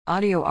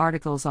audio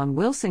articles on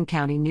Wilson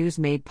County News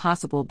made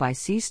possible by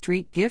C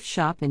Street Gift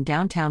Shop in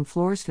downtown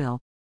Floresville.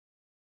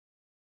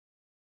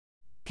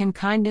 Can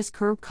kindness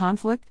curb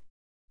conflict?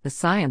 The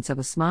science of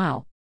a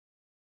smile.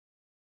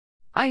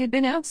 I had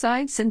been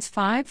outside since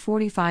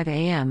 5:45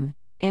 a.m.,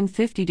 in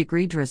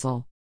 50-degree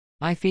drizzle.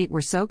 My feet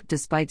were soaked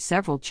despite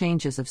several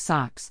changes of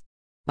socks.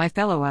 My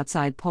fellow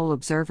outside poll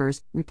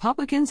observers,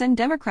 Republicans and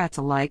Democrats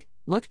alike,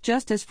 looked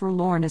just as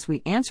forlorn as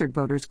we answered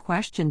voters'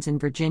 questions in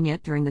Virginia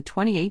during the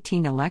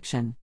 2018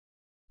 election.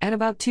 At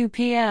about 2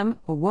 p.m.,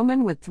 a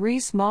woman with 3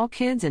 small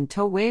kids in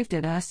tow waved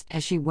at us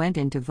as she went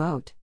in to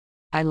vote.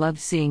 I loved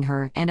seeing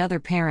her and other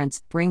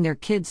parents bring their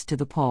kids to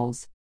the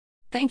polls.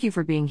 "Thank you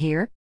for being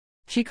here,"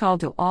 she called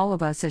to all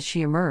of us as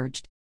she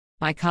emerged.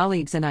 My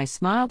colleagues and I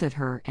smiled at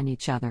her and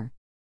each other.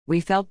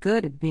 We felt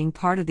good at being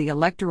part of the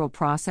electoral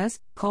process,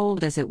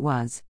 cold as it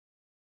was.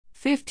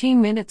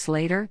 15 minutes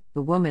later,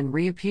 the woman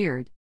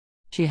reappeared.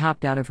 She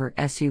hopped out of her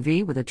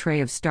SUV with a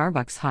tray of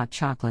Starbucks hot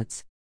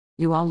chocolates.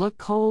 "You all look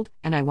cold,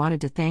 and I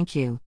wanted to thank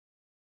you."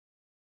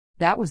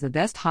 That was the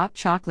best hot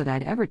chocolate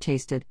I'd ever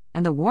tasted,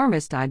 and the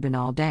warmest I'd been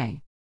all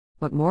day.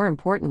 But more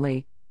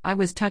importantly, I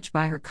was touched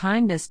by her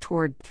kindness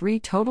toward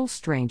 3 total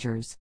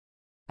strangers.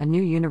 A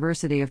new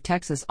University of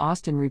Texas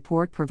Austin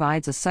report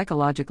provides a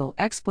psychological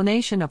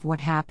explanation of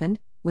what happened,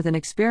 with an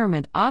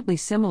experiment oddly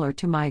similar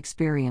to my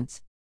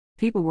experience.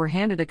 People were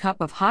handed a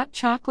cup of hot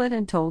chocolate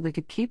and told they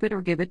could keep it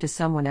or give it to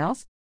someone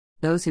else.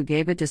 Those who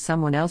gave it to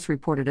someone else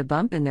reported a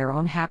bump in their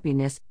own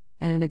happiness,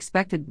 and an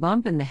expected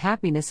bump in the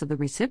happiness of the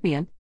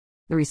recipient.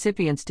 The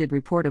recipients did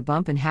report a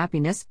bump in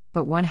happiness,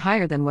 but one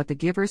higher than what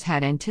the givers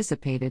had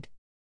anticipated.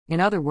 In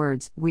other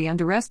words, we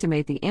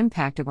underestimate the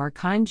impact of our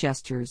kind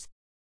gestures.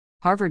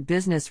 Harvard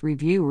Business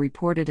Review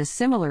reported a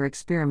similar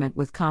experiment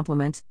with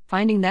compliments,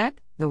 finding that,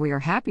 though we are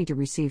happy to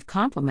receive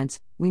compliments,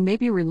 we may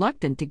be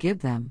reluctant to give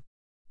them.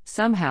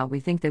 Somehow we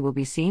think they will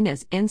be seen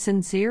as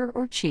insincere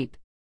or cheap.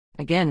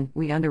 Again,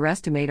 we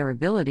underestimate our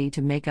ability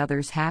to make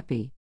others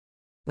happy.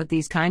 But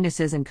these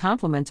kindnesses and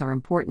compliments are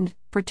important,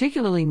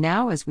 particularly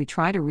now as we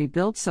try to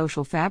rebuild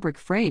social fabric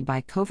frayed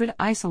by COVID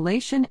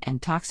isolation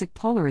and toxic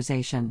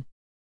polarization.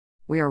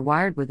 We are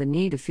wired with a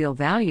need to feel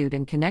valued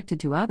and connected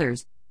to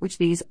others, which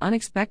these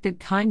unexpected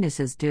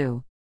kindnesses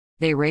do.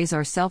 They raise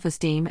our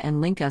self-esteem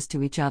and link us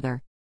to each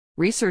other.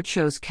 Research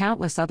shows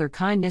countless other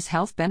kindness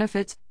health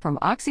benefits, from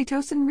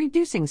oxytocin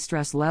reducing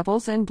stress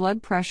levels and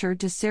blood pressure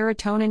to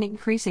serotonin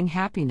increasing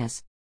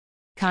happiness.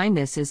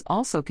 Kindness is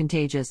also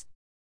contagious.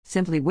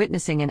 Simply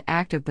witnessing an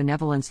act of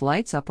benevolence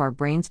lights up our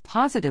brains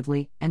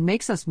positively and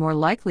makes us more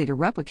likely to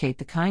replicate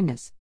the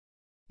kindness.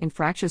 In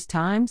fractious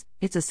times,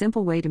 it's a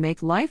simple way to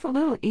make life a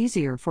little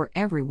easier for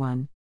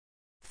everyone.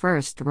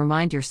 First,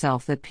 remind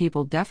yourself that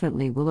people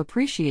definitely will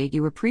appreciate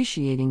you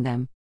appreciating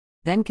them.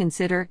 Then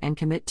consider and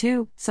commit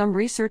to some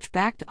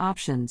research-backed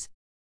options.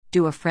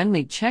 Do a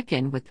friendly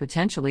check-in with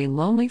potentially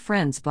lonely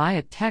friends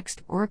via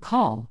text or a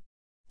call.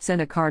 Send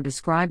a card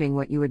describing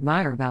what you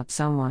admire about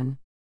someone.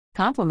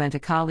 Compliment a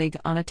colleague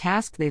on a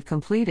task they've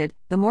completed.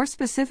 The more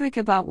specific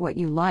about what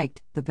you liked,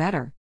 the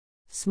better.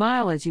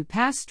 Smile as you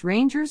pass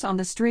strangers on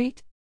the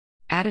street.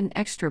 Add an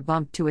extra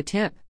bump to a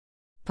tip.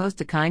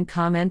 Post a kind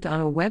comment on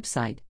a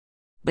website.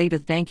 Leave a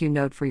thank you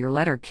note for your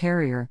letter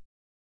carrier.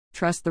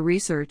 Trust the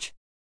research.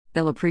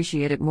 They'll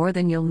appreciate it more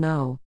than you'll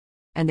know.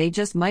 And they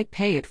just might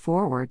pay it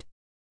forward.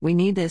 We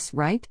need this,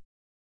 right?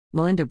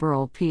 Melinda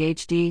Burrell,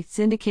 Ph.D.,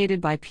 syndicated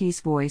by Peace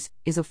Voice,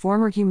 is a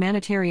former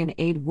humanitarian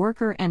aid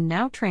worker and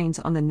now trains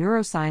on the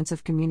neuroscience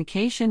of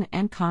communication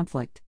and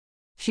conflict.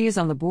 She is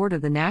on the board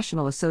of the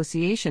National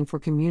Association for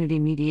Community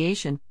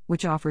Mediation,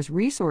 which offers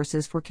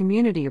resources for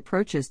community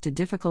approaches to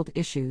difficult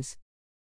issues.